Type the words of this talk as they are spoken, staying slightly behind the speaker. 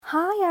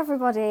Hi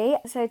everybody.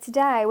 So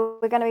today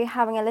we're going to be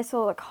having a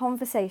little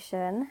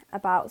conversation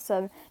about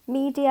some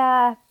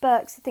media,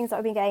 books, things that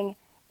I've been getting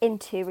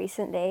into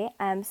recently.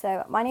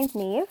 So my name's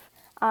Neve.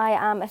 I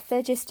am a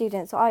third year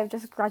student, so I've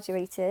just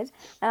graduated,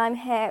 and I'm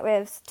here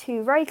with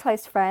two very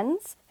close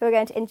friends who are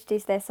going to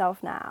introduce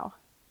themselves now.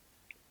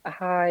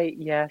 Hi,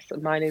 yes,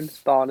 my name's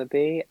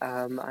Barnaby.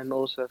 I'm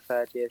also a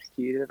third year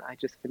student. I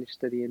just finished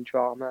studying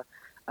drama,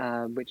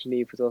 which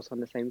Neve was also on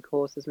the same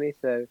course as me.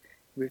 So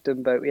we've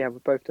done both, yeah,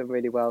 we've both done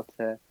really well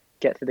to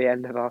get to the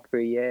end of our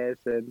 3 years.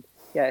 And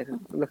yeah,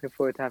 looking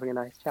forward to having a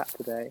nice chat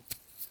today.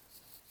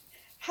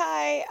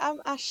 Hi, I'm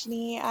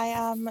Ashni. I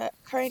am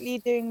currently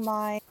doing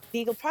my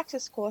legal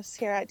practice course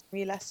here at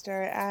DMU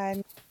Leicester,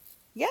 and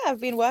yeah, I've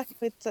been working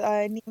with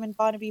Neiman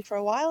Barnaby for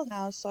a while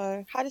now.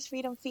 So, how does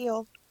freedom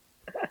feel?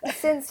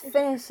 Since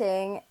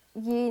finishing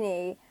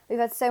uni, we've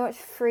had so much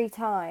free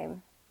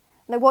time.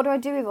 Like, what do I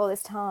do with all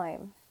this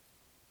time?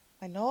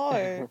 I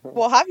know.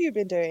 What have you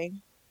been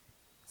doing?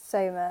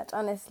 So much,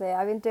 honestly.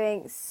 I've been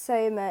doing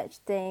so much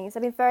things.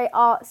 I've been very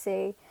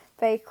artsy,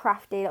 very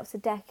crafty, lots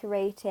of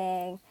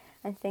decorating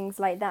and things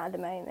like that at the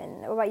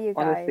moment. What about you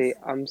Honestly, guys?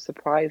 I'm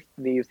surprised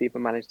Neve's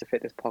even managed to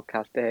fit this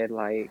podcast in.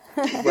 Like,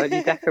 weren't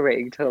you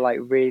decorating till like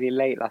really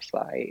late last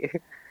night?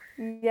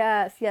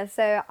 Yes, yes.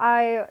 So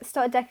I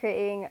started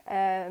decorating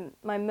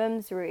my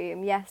mum's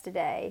room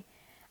yesterday,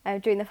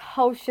 doing the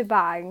whole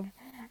shebang,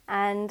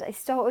 and I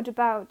started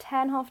about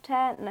 10, half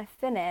 10, and I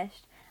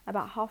finished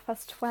about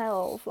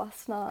 12:30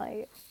 last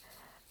night.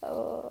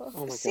 Oh.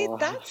 Oh my See,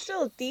 that's gosh.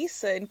 still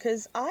decent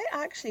because I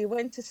actually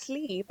went to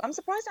sleep. I'm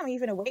surprised I'm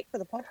even awake for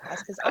the podcast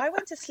because I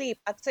went to sleep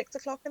at 6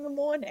 o'clock in the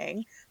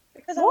morning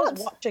because I was What?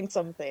 watching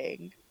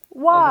something.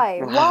 Oh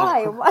Why?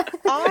 Why? wow. Why?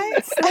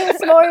 I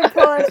Sleep's more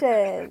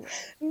important.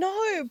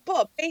 No,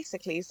 but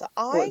basically, so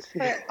I What's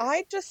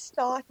I just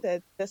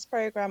started this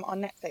program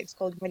on Netflix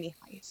called Money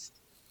Heist.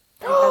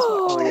 Have you guys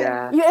watched Oh it?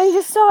 yeah. You only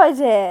just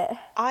started it.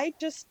 I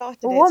just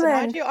started it, so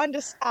now Woman. do you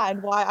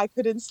understand why I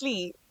couldn't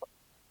sleep?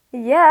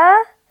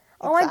 Yeah?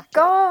 Oh my Exactly.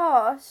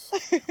 gosh.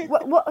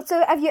 What,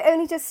 so have you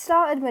only just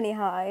started Money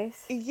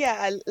Heist?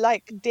 Yeah,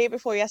 like day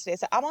before yesterday.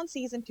 So I'm on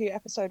season 2,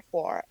 episode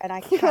 4, and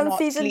I You're on cannot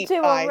season sleep, 2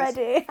 guys.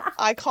 already.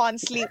 I can't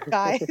sleep,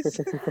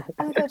 guys.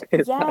 Oh my god,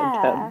 It's that yeah.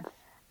 intense.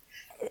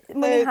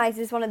 Money So Heist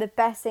is one of the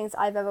best things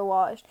I've ever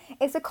watched.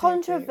 It's a I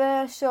agree.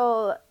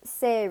 controversial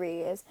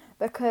series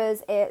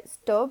because it's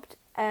dubbed,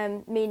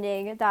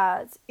 meaning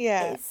that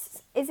Yeah,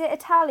 it's, is it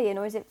Italian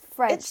or is it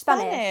French? it's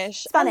Spanish?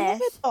 Spanish. I love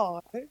Spanish. it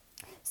though.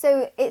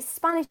 So it's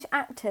Spanish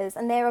actors,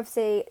 and they're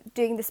obviously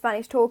doing the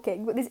Spanish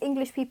talking, but there's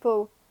English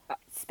people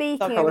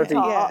speaking over the However,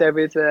 Subtitle, yeah. top. there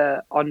is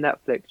a on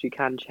Netflix you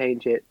can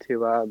change it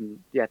to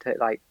yeah to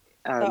like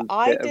So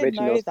I the didn't original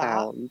know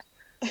that. sound.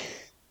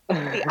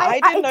 See, I,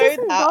 I I didn't it know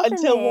doesn't that bother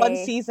until one me.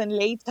 season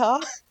later.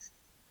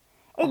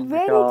 It Oh my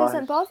really gosh.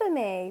 doesn't bother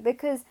me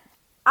because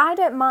I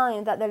don't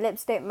mind that the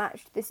lips don't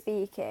match the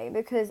speaking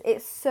because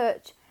it's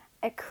such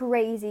a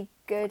crazy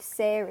good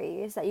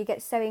series that you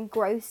get so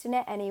engrossed in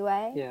it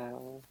anyway. Yeah.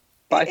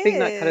 But It I think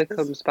that kind of is.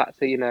 comes back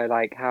to,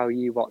 like how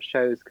you watch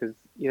shows because,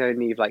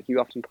 Neve, like you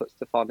often put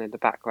stuff on in the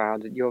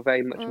background and you're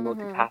very much a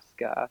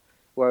multitasker.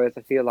 Whereas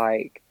I feel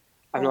like,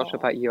 I'm not sure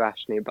Oh, about you,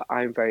 Ashley, but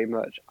I'm very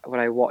much,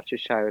 when I watch a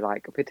show,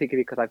 like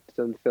particularly because I've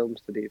done film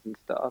studies and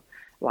stuff,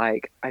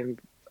 like I'm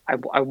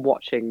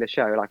watching the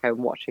show, like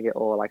I'm watching it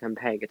all, like I'm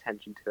paying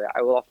attention to it.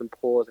 I will often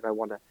pause if I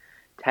want to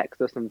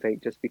text or something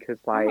just because,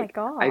 Oh my like,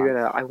 gosh.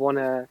 I want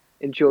to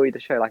enjoy the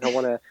show. Like I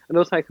want to, and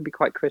also I can be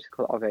quite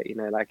critical of it.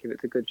 Like if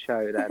it's a good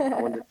show, then I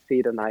want to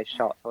see the nice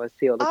shots. I want to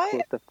see all the I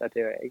cool stuff they're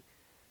doing.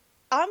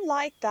 I'm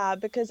like that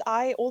because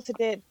I also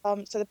did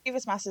so the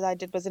previous masters I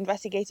did was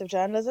investigative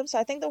journalism. So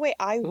I think the way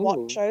I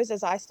watch Ooh, shows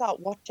is I start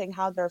watching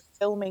how they're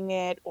filming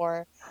it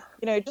or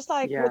just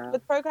like with yeah.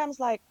 programs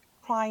like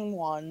crime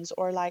ones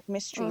or like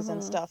mysteries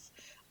and stuff,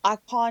 I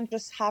can't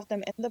just have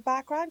them in the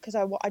background because I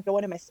don't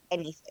want to miss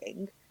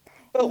anything.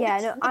 But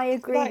Yeah, no, with I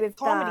agree like with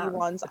comedy that.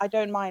 ones, I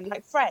don't mind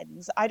like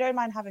Friends. I don't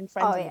mind having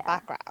Oh Friends in the yeah.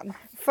 background.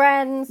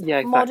 Friends, Yeah,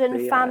 Modern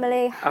exactly. Yeah,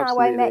 Family, How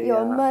I Met absolutely.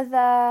 Your Yeah.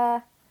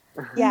 Mother,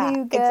 Yeah,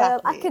 New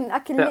Girl. I exactly. can I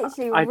can But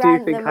literally I do rant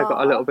think them I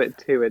got a little off. bit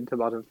too into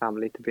Modern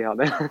Family, to be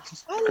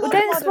honest. I Well, love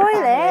don't Modern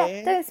spoil it.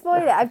 Family. Don't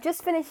spoil it. I've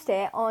just finished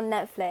it on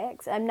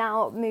Netflix. I'm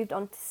now moved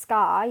on to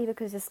Sky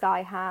because the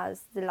Sky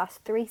has the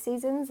last 3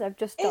 seasons. I've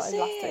just Is started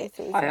the last three it?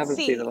 I haven't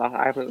seasons. seen the See, last.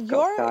 I haven't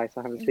got you're Sky,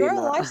 so I haven't you're seen a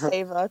that.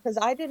 lifesaver because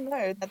I didn't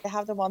know that they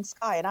have them on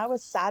Sky, and I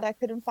was sad I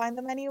couldn't find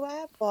them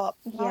anywhere, but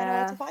now I know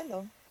where to Yeah. find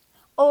them.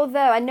 Although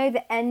I know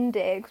the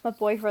ending because my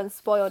boyfriend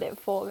spoiled it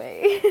for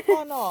me.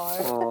 Oh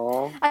no.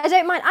 Oh, I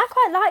don't mind. I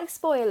quite like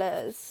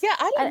spoilers. Yeah,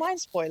 I don't And mind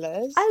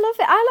spoilers. I love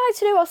it. I like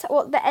to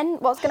know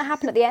what's going to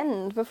happen at the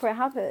end before it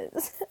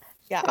happens.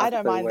 Yeah, I that's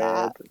don't so mind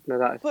weird. that. No,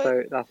 But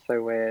that's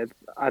so weird.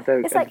 I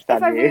don't It's like if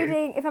understand you.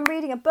 if I'm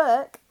reading a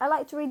book, I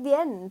like to read the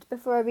end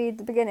before I read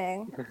the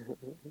beginning.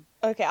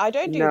 okay, I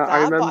don't No, do I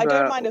that, but I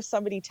don't remember. mind if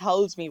somebody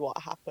tells me what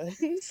happens.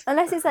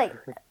 Unless it's like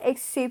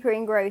it's super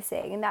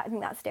engrossing, and I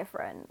think that's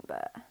different.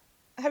 But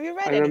Have you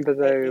I read anything remember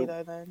lately though.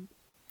 though then?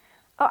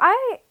 oh,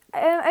 I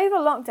Over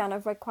lockdown,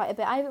 I've read quite a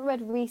bit. I haven't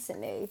read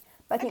recently,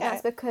 but I think Okay.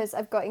 that's because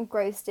I've got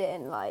engrossed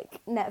in like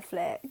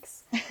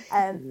Netflix.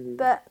 Mhm.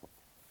 But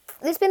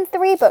there's been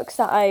 3 books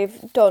that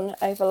I've done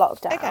over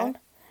Okay. lockdown.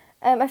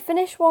 I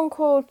finished one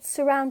called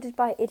Surrounded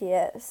by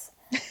Idiots.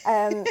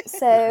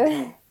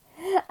 So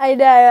I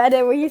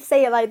know. When you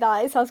say it like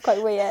that, it sounds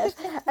quite weird.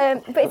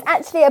 But it's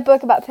actually a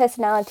book about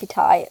personality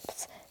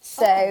types.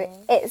 So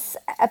Oh. it's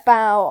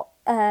about,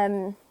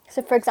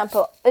 so for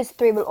example, us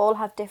 3 will all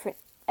have different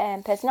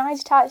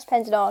personality types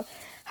depending on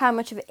how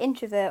much of an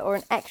introvert or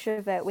an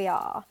extrovert we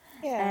are,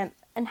 Yeah.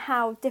 and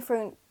how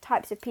different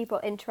types of people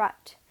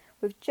interact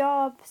with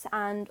jobs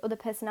and other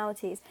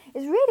personalities.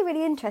 It's really,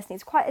 really interesting.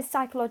 It's quite a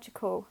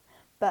psychological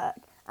book.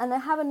 And I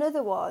have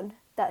another one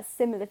that's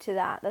similar to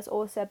that, that's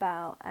also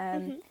about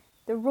Hmm.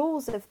 the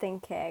rules of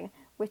thinking,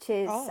 which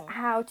is Oh.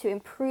 how to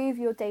improve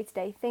your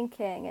day-to-day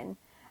thinking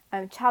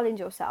and challenge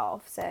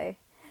yourself. So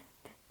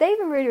they've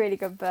been really, really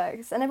good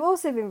books. And I've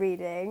also been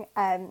reading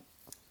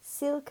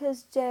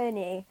Silke's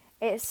Journey.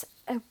 It's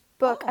a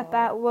book Oh.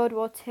 about World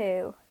War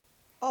Two.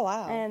 Oh,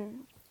 wow.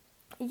 Um,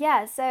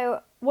 yeah,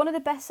 so one of the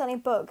best-selling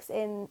books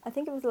in, I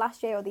think it was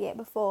last year or the year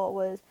before,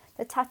 was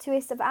The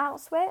Tattooist of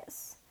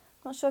Auschwitz.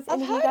 Not sure if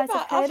any of you guys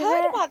have I've heard of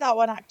heard it. about that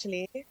one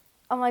actually.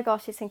 Oh my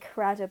gosh, it's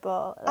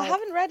incredible. I Like,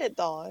 haven't read it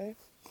though.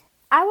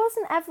 I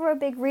wasn't ever a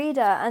big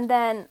reader, and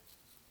then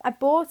I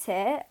bought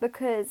it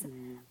because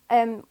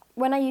Mm.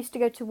 when I used to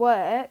go to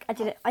work, I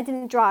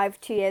didn't drive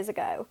 2 years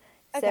ago.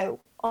 Okay. So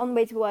on the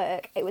way to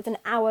work, it was an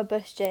hour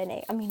bus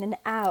journey. I mean, an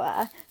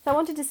hour. So I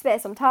wanted to spare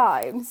some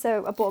time,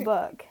 so I bought a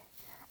book.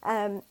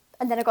 And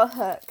then I got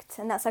hooked,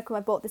 and that's how come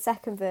I bought the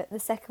second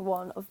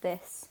one of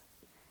this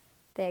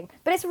thing.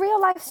 But it's a real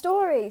life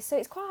story, so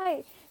it's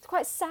quite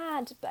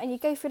sad, and you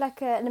go through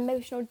like an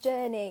emotional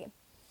journey.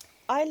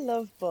 I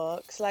love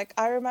books. Like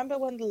I remember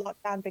when the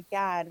lockdown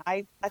began,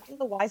 I think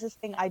the wisest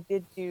thing I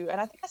did do, and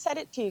I think I said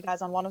it to you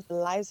guys on one of the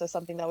lives or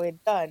something that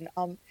we'd done.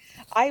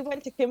 I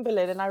went to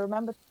Kimberlin and I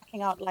remember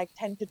checking out like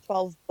 10 to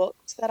 12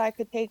 books that I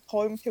could take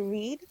home to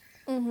read.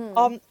 Mhm.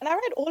 And I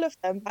read all of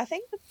them, but I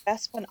think the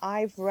best one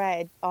I've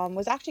read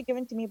was actually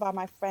given to me by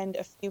my friend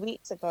a few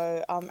weeks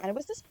ago. And it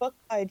was this book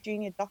by a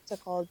junior doctor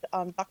called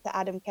Dr.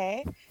 Adam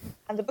Kay.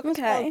 And the book was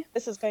called Okay.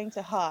 This Is Going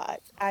to Hurt.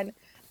 And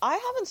I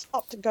haven't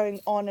stopped going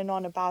on and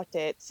on about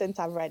it since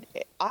I read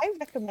it. I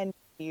recommend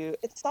it to you.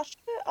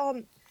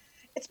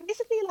 It's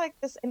basically like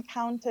this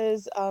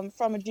encounters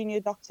from a junior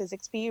doctor's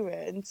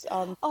experience,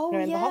 Oh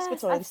in the yes,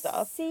 hospital I've and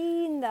stuff.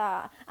 seen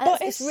that, and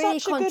But it's it's really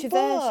such a good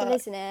controversial, book.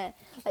 isn't it?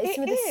 Like It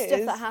some of the stuff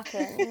that is.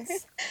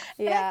 happens.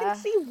 And I can Yeah.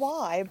 see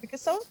why,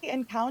 because some of the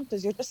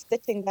encounters, you're just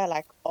sitting there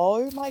like,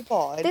 oh my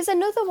God. There's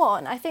another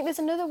one. I think there's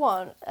another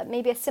one.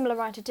 Maybe a similar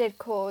writer did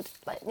called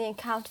like the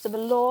Encounters of a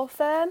Law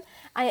Firm,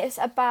 and it's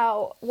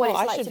about Oh,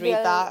 I should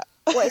read that.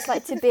 what it's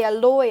like to be a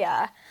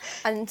lawyer,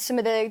 and some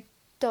of the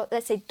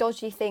let's say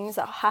dodgy things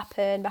that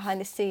happen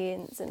behind the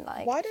scenes and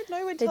like Why did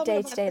no one the tell me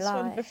day to about day this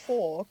one life.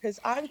 before? Because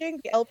I'm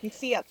doing the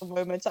LPC at the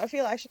moment, so I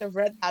feel I should have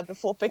read that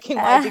before picking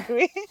my Uh,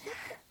 degree.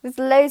 there's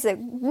loads of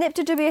Nip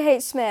to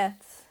W.H.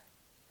 Smith.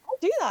 I'll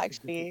do that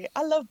actually.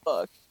 I love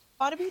books.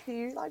 Barnaby, do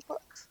you like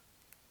books?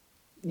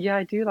 Yeah,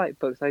 I do like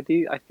books. I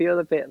do. I feel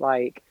a bit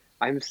like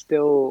I'm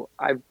still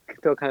kind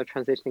of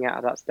transitioning out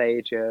of that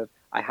stage of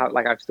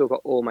I've still got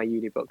all my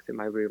uni books in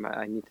my room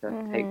I need to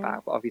take Mhm.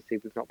 back, but obviously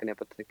we've not been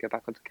able to go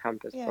back onto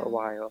campus for a Yeah.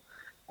 while.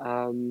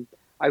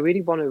 I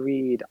really want to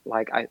read,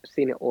 like I've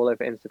seen it all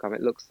over Instagram.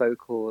 It looks so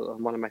cool,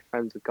 and one of my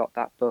friends has got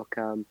that book,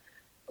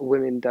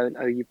 Women Don't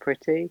Owe You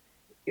Pretty.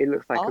 It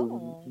looks like a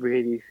Oh.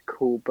 really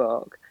cool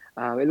book.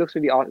 It looks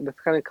really art. It's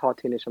kind of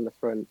cartoonish on the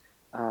front.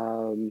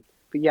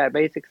 But yeah,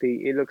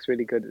 basically, it looks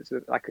really good. It's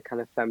like a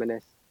kind of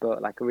feminist book,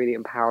 like a really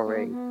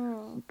empowering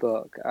Mhm.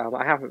 book.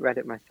 I haven't read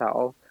it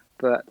myself,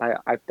 but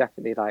I've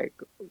definitely like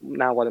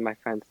now one of my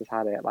friends has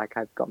had it. Like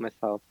I've got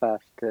myself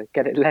first to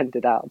get it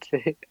lended out to.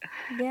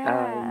 Um,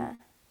 Yeah.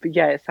 but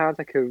yeah, it sounds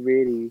like a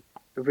really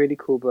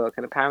cool book,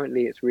 and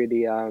apparently it's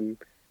really a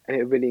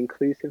really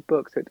inclusive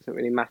book. So it doesn't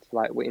really matter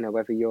like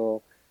whether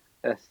you're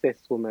a cis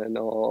woman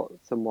or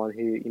someone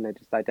who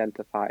just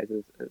identifies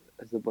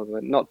as a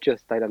woman, not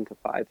just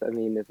identifies. I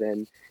mean, as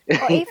in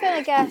Or even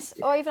I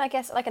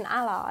guess like an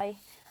ally,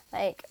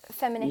 like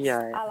feminist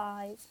yeah,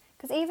 allies.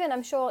 Because even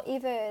I'm sure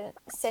even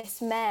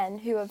cis men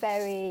who are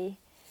very,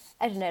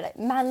 I don't know, like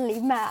manly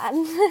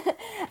man,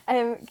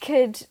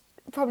 could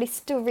probably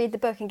still read the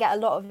book and get a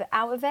lot of it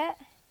out of it.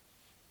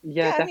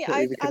 yeah, Yeah, I mean, definitely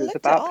I because it's looked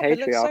it about up. It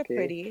looks so patriarchy.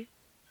 pretty.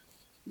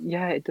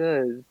 Yeah, it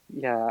does.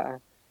 Yeah,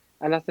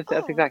 and that's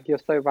Oh. exactly, you're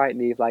so right,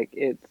 Neve. Like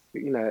it's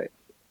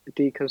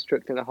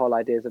deconstructing the whole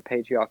ideas of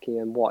patriarchy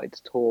and what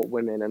it's taught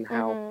women and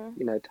how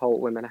Mhm. taught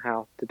women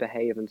how to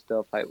behave and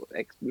stuff like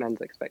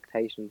men's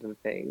expectations and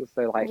things.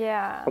 So like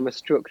Yeah. from a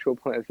structural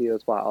point of view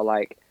as well,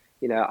 like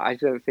I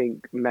don't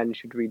think men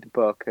should read the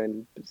book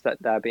and sit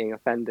there being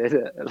offended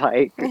at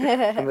like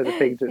some of the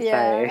things it's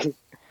Yeah. saying.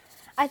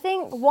 I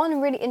think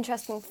one really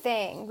interesting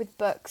thing with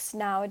books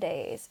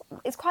nowadays,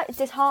 it's quite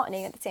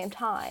disheartening at the same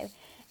time,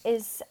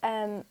 is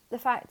the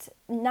fact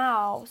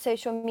now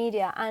social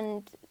media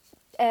and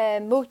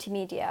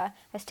multimedia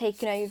has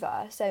taken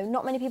over, so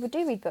not many people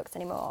do read books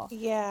anymore.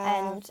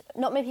 Yeah. And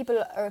not many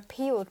people are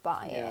appealed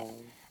by it,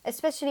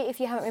 especially if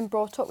you haven't been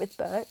brought up with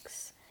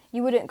books.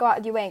 You wouldn't go out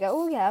of your way and go,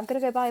 oh yeah, I'm going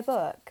to go buy a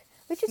book,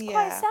 which is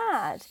quite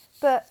sad.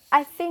 But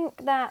I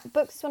think that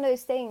books is one of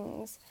those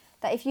things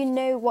that if you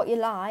know what you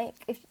like,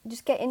 if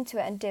just get into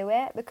it and do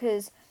it,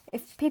 because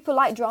if people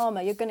like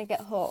drama, you're going to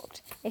get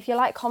hooked. If you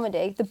like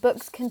comedy, the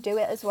books can do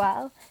it as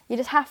well. You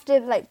just have to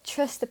like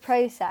trust the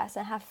process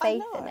and have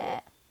faith in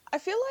it. I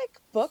feel like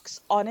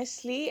books,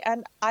 honestly,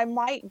 and I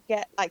might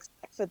get like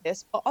stick for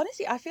this, but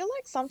honestly, I feel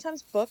like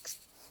sometimes books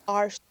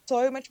are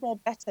so much more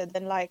better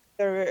than like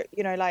the,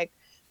 you know, like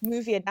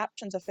movie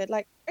adaptations of it.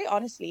 Like, very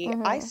honestly,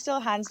 I still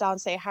hands down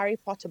say Harry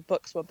Potter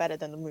books were better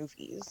than the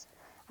movies.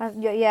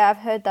 I've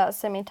heard that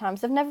so many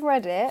times. I've never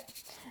read it.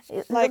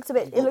 It Like-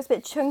 looks a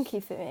bit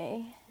chunky for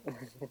me.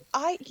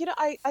 I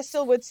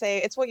still would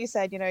say it's what you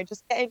said, you know,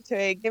 just get into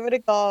it, give it a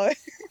go.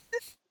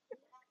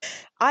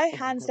 I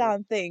hands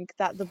down think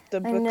that the I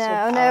books know,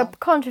 are I know, better.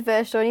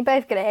 controversial, and you're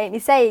both going to hate me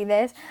saying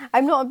this.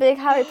 I'm not a big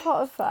Harry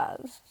Potter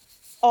fan.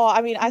 Oh,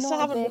 I mean, I I'm still not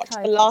a haven't big watched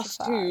Harry the Potter last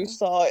fan. two,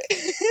 so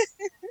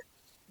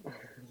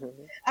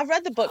I've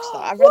read the books though.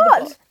 I've read the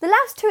What? book. The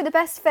last two are the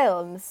best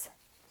films.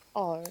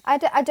 Oh, I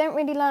don't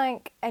really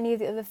like any of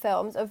the other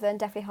films other than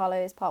Deathly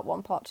Hallows Part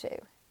 1, Part 2.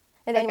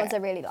 They're the only ones I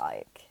really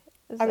like.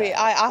 I mean,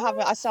 So-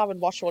 I still haven't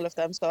watched all of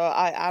them, so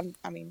I'm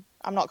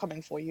not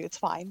coming for you. It's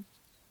fine.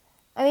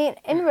 I mean,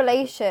 in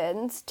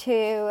relations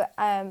to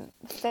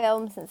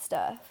films and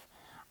stuff,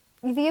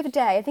 the other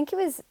day, I think it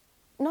was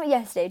not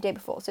yesterday, the day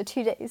before, so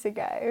 2 days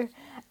ago,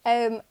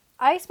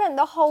 I spent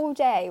the whole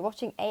day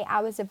watching 8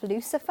 hours of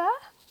Lucifer.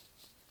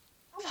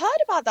 I've heard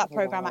about that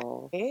program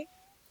Wow. actually.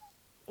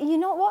 You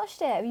not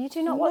watched it? You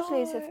do not watch No.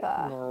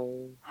 Lucifer?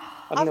 No. I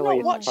I've don't know why not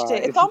you watched it.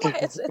 tried. It's on my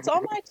it's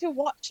on my to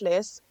watch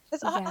list.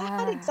 Because I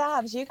had Yeah.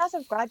 exams. You guys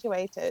have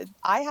graduated.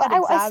 I had But I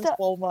exams sta-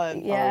 for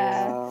months.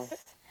 Yeah. yeah.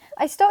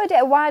 I started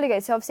it a while ago,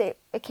 so obviously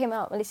it came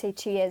out, let's say,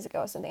 2 years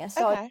ago or something. I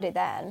started it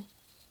then.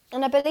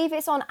 And I believe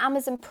it's on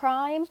Amazon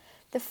Prime.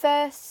 The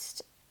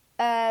first,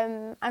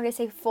 I'm going to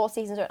say 4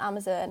 seasons are on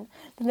Amazon.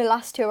 Then the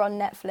last 2 are on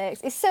Netflix.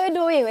 It's so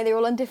annoying when they're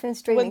all on different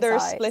streaming When they're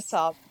sites. split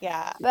up,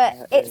 yeah. But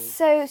Yeah, it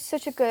it's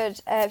such a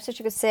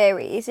good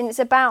series, and it's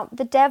about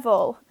the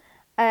devil,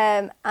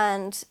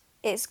 and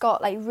it's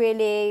got like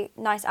really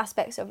nice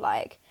aspects of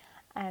like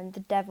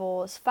the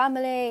devil's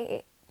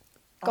family,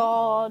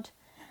 God.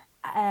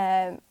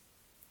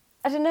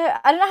 I don't know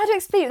how to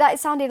explain it. That it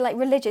sounded like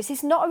religious.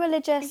 It's not a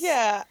religious.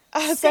 Yeah. I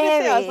was gonna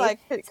say, I was like,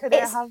 could it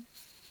It's- have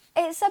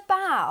It's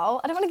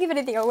about. I don't want to give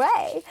anything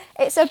away.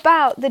 It's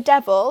about the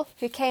devil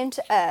who came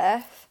to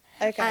Earth,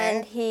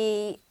 and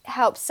he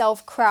helps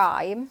solve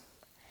crime.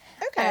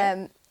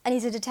 Okay. And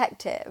he's a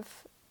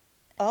detective.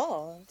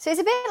 Oh. So it's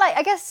a bit like,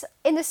 I guess,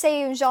 in the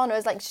same genre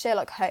as like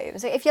Sherlock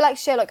Holmes. So if you like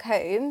Sherlock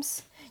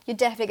Holmes, you're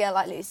definitely gonna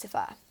like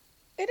Lucifer.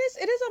 It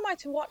is on my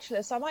to watch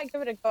list. I might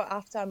give it a go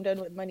after I'm done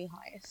with Money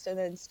Heist, and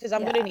then because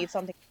I'm gonna Yeah. need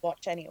something to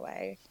watch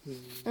anyway.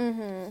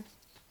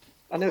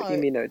 I know what you Oh.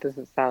 mean, though. It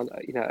doesn't sound,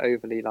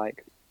 overly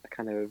like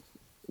kind of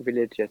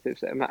religious. It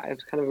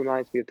kind of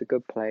reminds me of The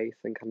Good Place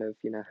and kind of,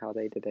 how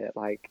they did it.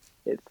 Like,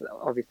 it's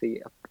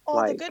obviously Oh,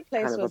 like The Good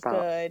Place kind of was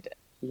about, good.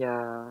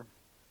 yeah,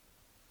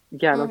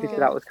 yeah, and obviously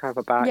that was kind of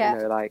about Yeah.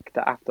 like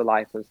the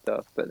afterlife and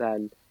stuff. But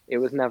then it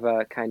was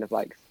never kind of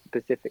like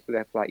specifically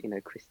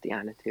like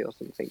Christianity or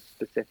something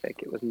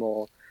specific. It was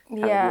more kind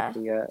Yeah. of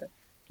looking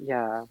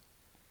at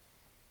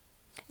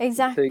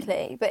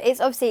Exactly, but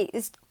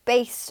it's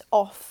based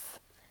off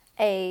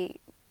a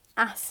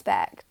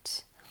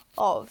aspect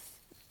of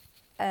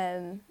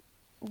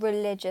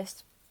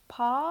religious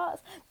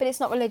parts, but it's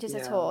not religious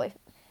at Yeah. all.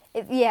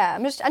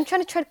 I'm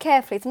trying to tread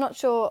carefully. I'm not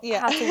sure Yeah.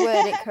 how to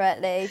word it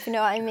correctly. If you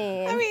know what I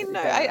mean. I mean,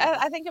 no, Yeah.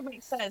 I think it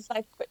makes sense.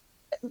 Like, but,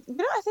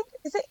 I think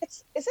is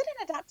it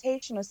an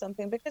adaptation or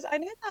something? Because I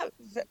know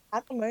that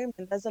at the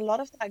moment there's a lot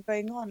of that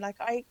going on. Like,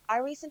 I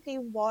recently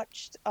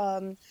watched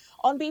on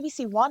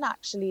BBC One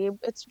actually.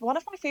 It's one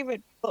of my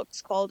favorite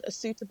books called A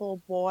Suitable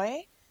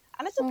Boy,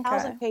 and it's a Okay.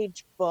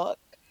 1,000-page book.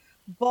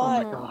 Oh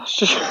my But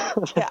gosh. yeah,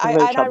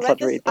 No I chance read I'd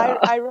this. read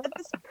that. I read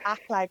this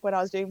back like when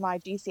I was doing my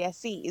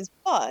GCSEs,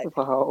 but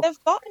Wow.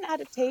 they've got an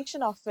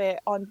adaptation of it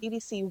on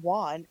BBC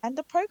One, and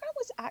the program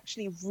was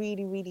actually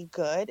really, really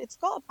good. It's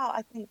got about,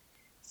 I think,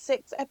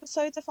 6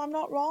 episodes, if I'm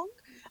not wrong.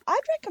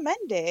 I'd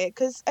recommend it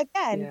because,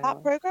 again, Yeah.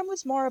 that program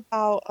was more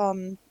about,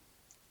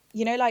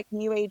 like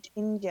New Age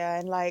India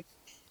and like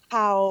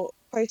how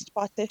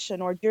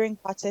post-partition or during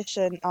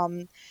partition,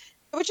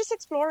 it was just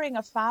exploring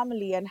a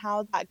family and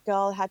how that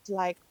girl had to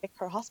like pick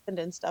her husband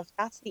and stuff.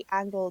 That's the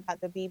angle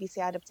that the BBC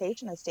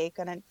adaptation has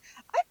taken, and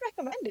I'd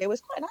recommend it. It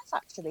was quite nice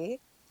actually.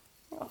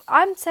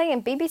 I'm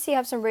saying BBC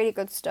have some really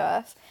good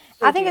stuff.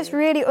 They I think it's do.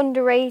 really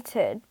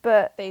underrated,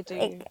 but They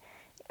do.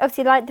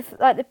 obviously like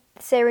the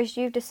series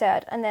you've just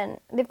said, and then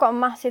they've got a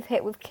massive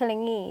hit with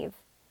Killing Eve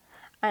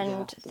and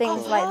Yes,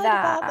 things I've like heard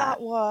that. about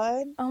that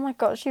one. Oh my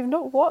gosh, you've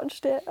not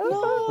watched it?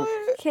 No.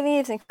 Killing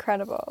Eve's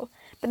incredible,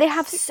 but they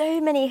have so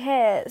many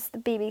hits. The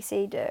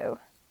BBC do.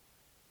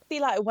 see,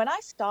 like when I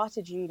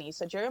started uni,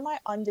 so during my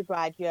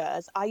undergrad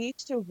years, I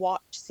used to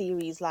watch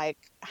series like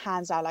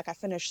hands down. Like I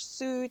finished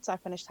Suits, I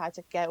finished How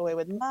to Get Away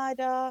with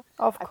Murder,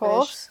 Of I finished,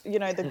 course.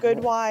 The Good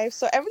Wife.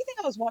 So everything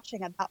I was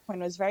watching at that point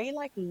was very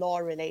like law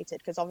related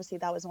because obviously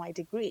that was my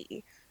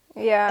degree.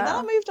 And then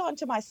I Yeah. moved on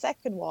to my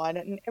second one,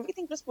 and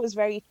everything just was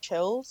very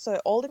chill. So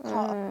all the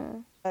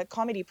Mm.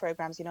 comedy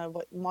programs,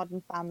 what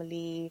Modern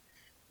Family,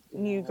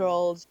 New Yeah.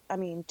 Girls, I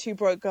mean, Two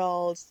Broke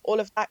Girls, all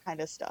of that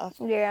kind of stuff.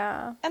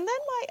 Yeah. And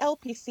then my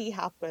LPC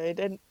happened,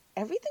 and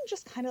everything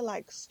just kind of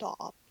like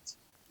stopped.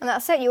 And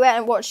that's it. You went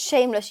and watched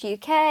Shameless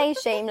UK,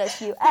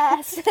 Shameless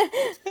US,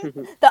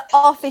 The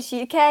Office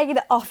UK,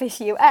 The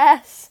Office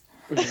US.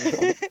 Do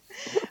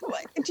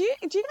you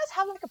guys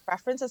have like a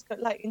preference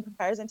like in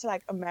comparison to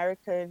like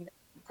American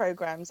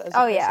programs as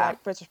Oh opposed to yeah,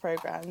 like British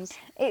programs?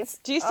 it's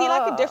Do you see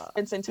like a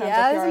difference in terms of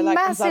yeah, there's your a like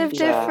massive consumption?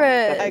 Yeah,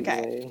 difference.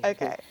 Okay, definitely.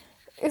 okay.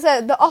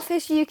 So The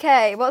Office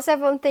UK. What's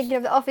everyone thinking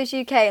of The Office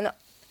UK? And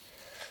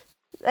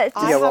let's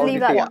I Yeah, just well, leave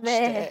haven't that obviously,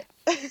 watched there. it.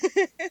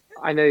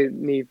 I know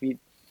Neve,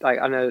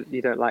 I know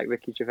you don't like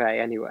Ricky Gervais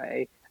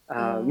anyway.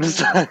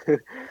 So, Mm.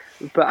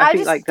 but I I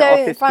think just like the don't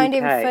Office find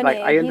him UK, like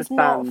funny. I He's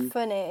not understand.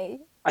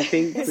 funny. I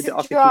think with It's the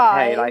Office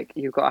UK, dry. like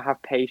you've got to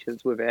have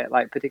patience with it.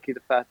 Like particularly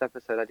the first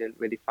episode, I didn't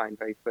really find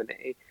very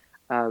funny.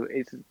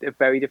 It's a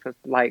very different.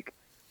 Like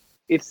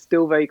it's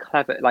still very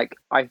clever. Like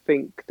I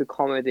think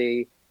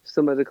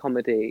some of the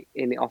comedy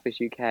in the Office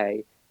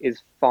UK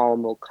is far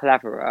more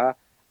cleverer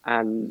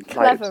and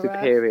like Cleverer.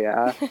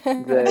 superior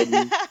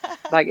than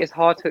like it's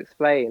hard to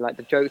explain. Like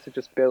the jokes are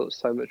just built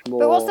so much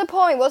But what's more, the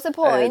point? What's the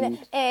point?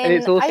 and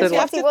it's also If you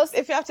have like to, What's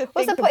if you have to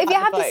what's the think point? If you about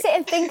have to like, sit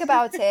and think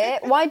about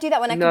it, why do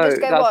that when I can no, just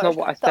go that's not watch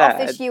what I The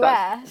Office said.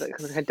 That's US?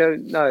 because I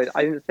don't know.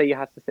 I didn't say you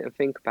have to sit and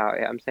think about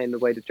it. I'm saying the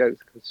way the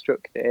jokes are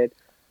constructed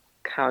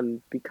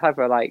can be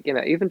clever. Like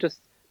even just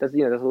there's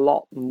a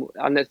lot.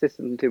 And there's this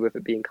to do with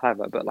it being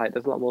clever, but like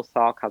there's a lot more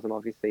sarcasm,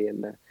 obviously,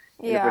 in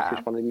the British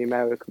Yeah. one than the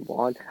American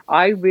one.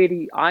 I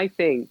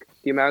think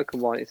the American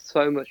one is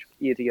so much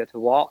easier to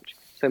watch,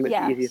 so much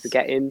easier to Yes.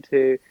 get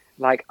into.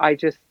 Like I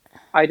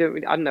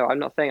don't know. I'm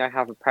not saying I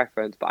have a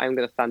preference, but I'm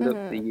going to stand up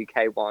for the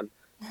UK one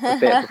a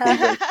bit before you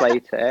go and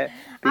slate it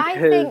I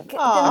because think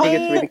the I think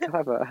it's really main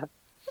clever.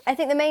 I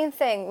think the main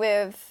thing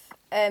with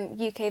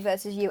UK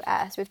versus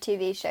US with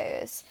TV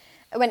shows,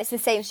 when it's the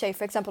same show,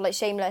 for example, like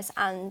Shameless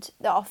and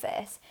The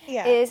Office,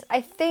 yeah. is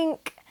I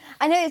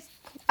know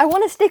I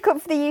want to stick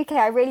up for the UK,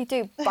 I really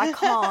do, but I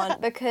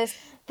can't because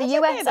the That's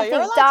US okay though. I You're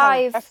think allowed to have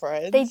a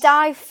they preference.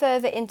 dive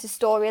further into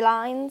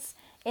storylines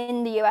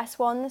in the US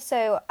one.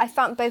 So I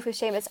found both with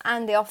Shameless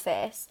and The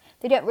Office,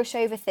 they don't rush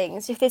over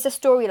things. If there's a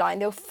storyline,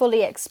 they'll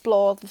fully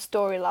explore the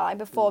storyline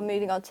before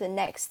moving on to the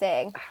next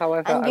thing,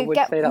 However, and I you would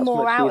get say that's more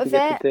much out of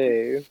easier to it.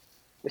 do.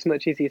 It's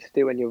much easier to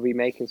do when you're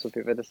remaking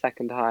something for the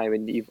second time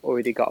and you've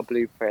already got a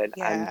blueprint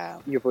and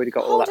Yeah. you've already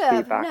got all Hold that up,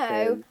 feedback no,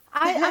 in.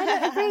 I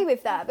don't agree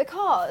with that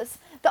because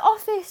The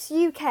Office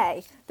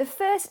UK, the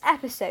first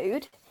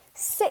episode,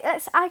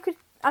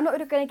 I'm not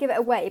going to give it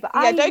away, but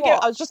Yeah,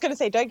 I was watched. just gonna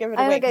say, don't give it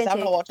I'm away not because going I've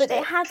to, not watched but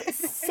it it. had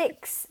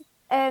six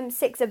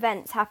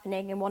events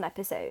happening in one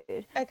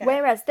episode, Okay.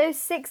 whereas those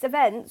 6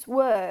 events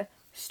were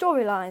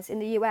storylines in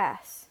the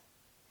US.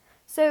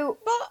 So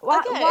But why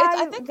again, why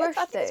I think rush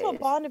it's what those?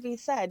 Barnaby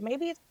said.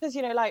 Maybe it's because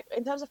like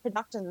in terms of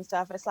productions and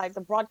stuff, it's like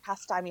the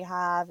broadcast time you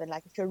have, and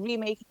like if you're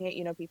remaking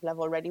it, people have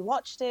already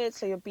watched it,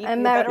 so you're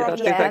better off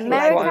just making That's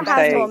like what America I'm has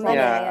investing more saying. money from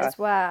it. Yeah, as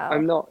well.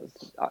 I'm not.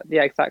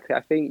 Yeah, exactly.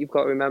 I think you've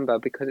got to remember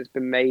because it's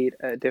been made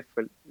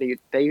different. They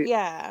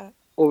Yeah,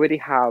 already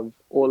have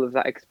all of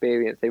that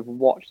experience. They've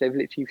watched. They've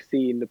literally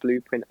seen the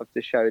blueprint of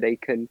the show. They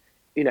can,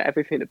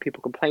 everything that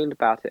people complained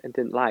about it and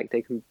didn't like,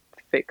 they can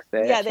fix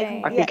yeah, it.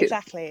 I yeah, think it's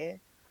exactly.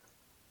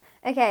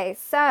 Okay,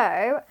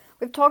 so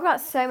we've talked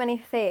about so many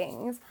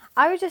things.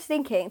 I was just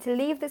thinking to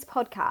leave this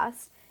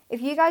podcast,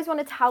 if you guys want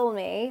to tell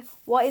me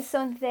what is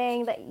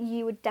something that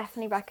you would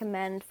definitely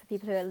recommend for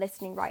people who are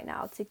listening right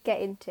now to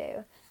get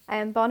into.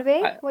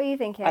 Barnaby, I, what are you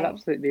I'd thinking?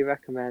 absolutely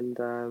recommend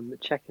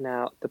checking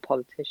out The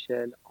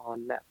Politician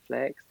on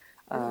Netflix.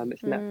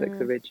 It's a Netflix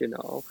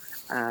original,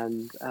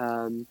 and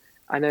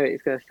I know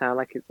it's going to sound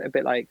like it's a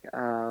bit like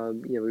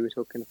we were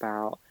talking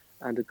about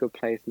and The Good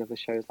Place and other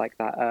shows like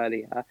that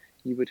earlier.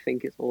 You would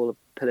think it's all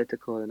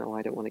political and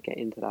I don't want to get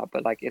into that,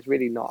 but like it's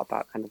really not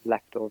about kind of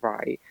left or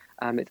right.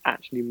 It's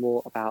actually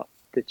more about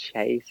the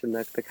chase and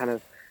the kind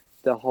of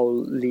the whole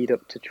lead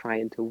up to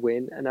trying to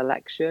win an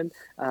election,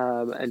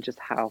 and just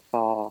how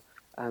far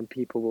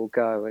people will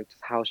go and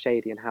just how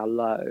shady and how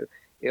low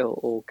it'll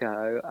all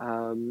go.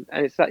 And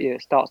it's that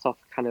it starts off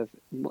kind of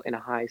in a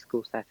high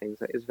school setting,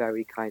 so it's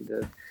very kind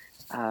of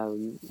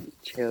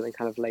chill and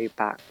kind of laid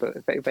back,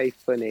 but very very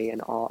funny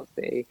and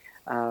artsy.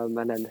 And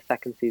then the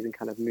second season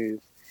kind of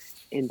moves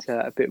into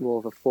a bit more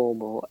of a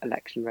formal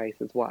election race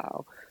as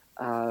well.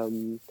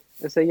 And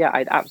so yeah,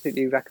 I'd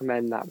absolutely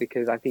recommend that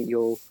because I think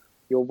you'll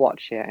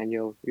watch it and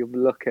you'll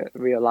look at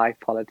real life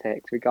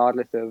politics,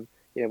 regardless of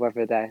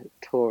whether they're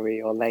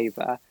Tory or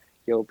Labour.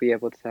 You'll be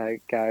able to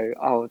go,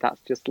 oh,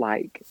 that's just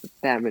like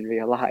them in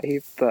real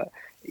life, but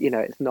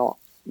it's not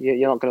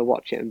you're not going to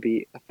watch it and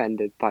be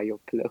offended by your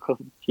political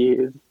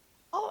views.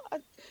 Oh,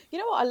 you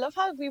know what? I love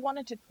how we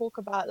wanted to talk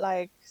about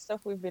like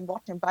stuff we've been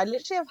watching, but I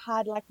literally have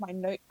had like my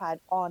notepad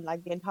on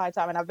like the entire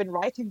time, and I've been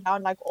writing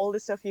down like all the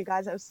stuff you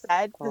guys have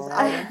said because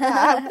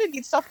I'm gonna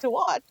need stuff to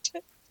watch.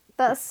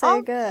 That's so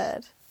Um,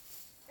 good.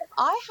 if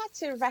I had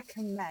to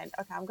recommend,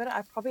 okay,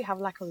 I probably have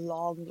like a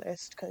long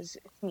list because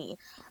it's me.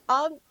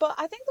 But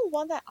I think the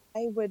one that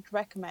I would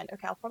recommend,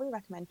 okay, I'll probably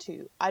recommend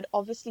two. I'd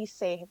obviously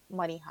say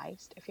Money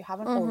Heist. If you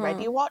haven't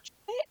already watched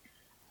it,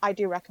 I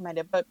do recommend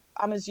it. But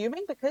I'm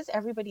assuming because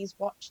everybody's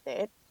watched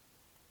it,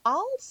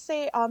 I'll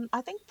say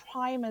I think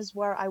Prime is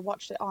where I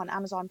watched it on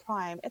Amazon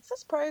Prime. It's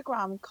this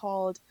program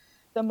called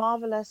The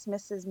Marvelous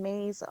Mrs.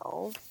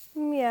 Maisel,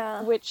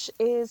 Yeah. which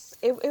is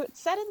it's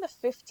set in the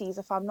 50s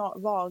if I'm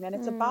not wrong, and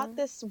it's about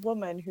this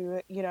woman who,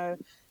 you know,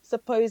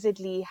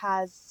 supposedly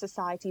has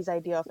society's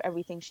idea of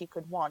everything she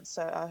could want.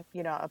 So,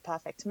 you know, a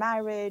perfect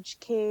marriage,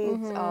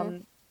 kids,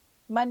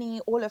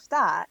 money, all of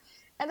that.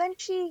 And then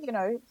she, you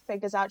know,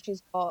 figures out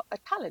she's got a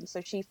talent.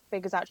 So she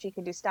figures out she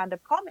can do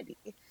stand-up comedy.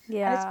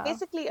 And it's Yeah.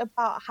 basically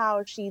about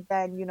how she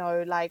then, you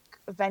know, like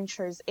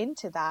ventures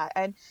into that.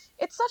 And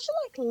it's such a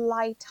like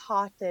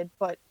light-hearted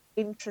but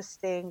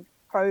interesting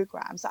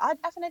program. So I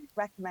definitely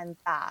recommend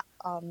that.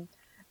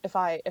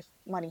 If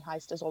Money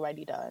Heist is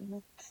already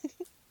done.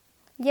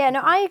 Yeah,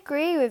 no, I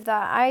agree with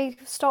that. I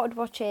started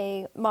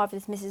watching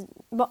Marvelous Mrs.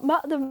 The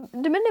Marvelous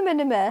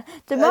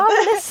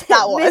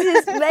That one.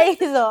 Mrs.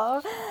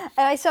 Maisel,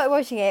 and I started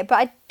watching it, but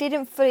I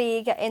didn't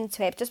fully get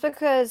into it just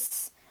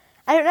because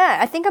I don't know.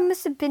 I think I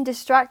must have been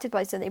distracted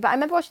by something. But I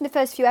remember watching the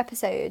first few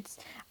episodes.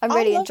 I'm I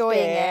really loved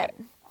enjoying it. it,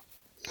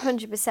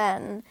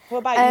 100%. What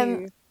about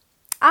Um, you?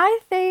 I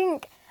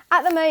think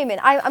at the moment,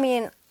 I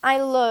mean,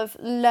 I love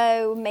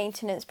low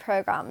maintenance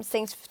programs,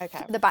 things for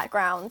Okay. the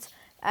background.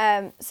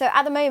 So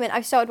at the moment,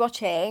 I've started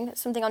watching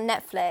something on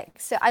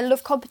Netflix. So I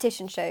love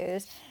competition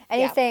shows,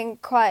 anything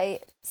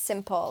quite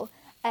simple.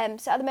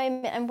 So at the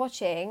moment, I'm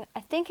watching, I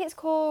think it's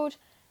called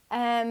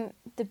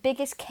The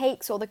Biggest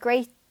Cakes or The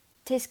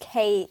Greatest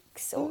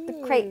Cakes or The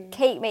Great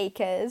Cake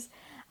Makers.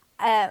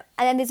 And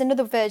then there's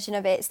another version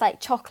of it. It's like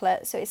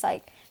chocolate. So it's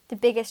like The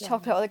Biggest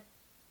Chocolate or The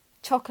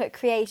Chocolate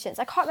Creations.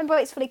 I can't remember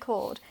what it's fully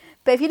called,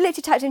 but if you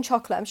literally typed in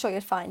chocolate, I'm sure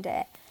you'd find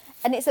it.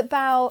 And it's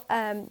about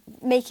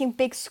making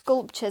big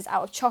sculptures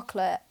out of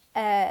chocolate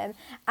and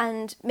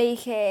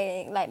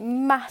making like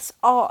mass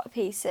art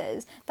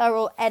pieces that are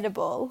all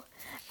edible.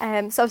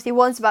 So obviously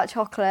one's about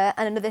chocolate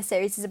and another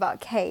series is about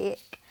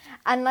cake.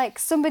 And like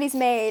somebody's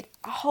made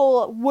a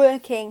whole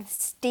working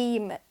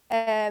steam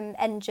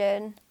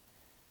engine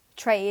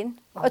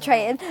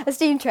a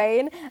steam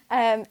train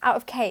out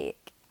of cake.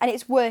 And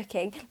it's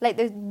working, like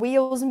the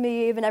wheels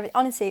move and everything.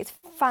 Honestly, it's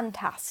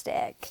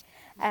fantastic.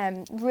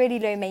 Really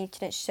low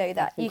maintenance show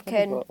that you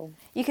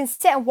can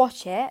sit and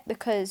watch it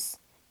because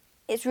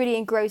it's really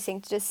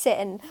engrossing to just sit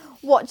and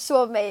watch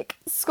someone make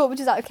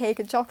sculptures out of cake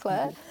and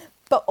chocolate.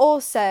 But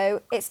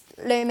also it's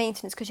low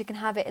maintenance because you can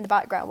have it in the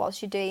background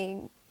whilst you're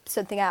doing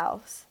something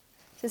else.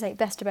 So it's like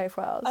best of both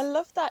worlds. I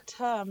love that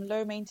term,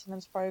 low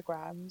maintenance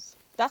programs.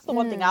 That's the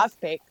one thing I've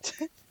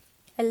picked.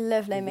 I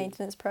love low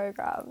maintenance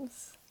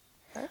programs.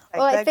 Perfect. Or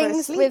like Then go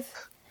to sleep.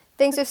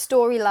 things with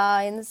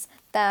storylines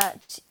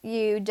that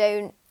you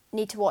don't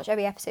need to watch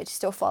every episode to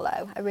still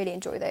follow. I really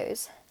enjoy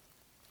those.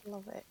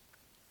 Love it.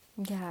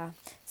 Yeah.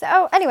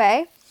 So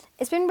anyway,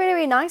 it's been really,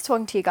 really nice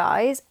talking to you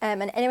guys.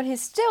 And anyone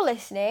who's still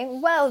listening,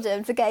 well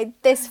done for getting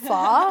this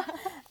far.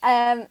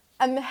 I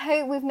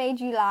hope we've made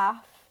you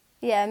laugh.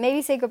 Yeah,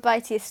 maybe say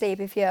goodbye to your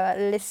sleep if you're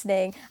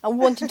listening and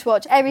wanting to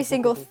watch every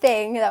single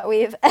thing that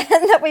we've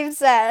that we've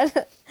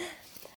said.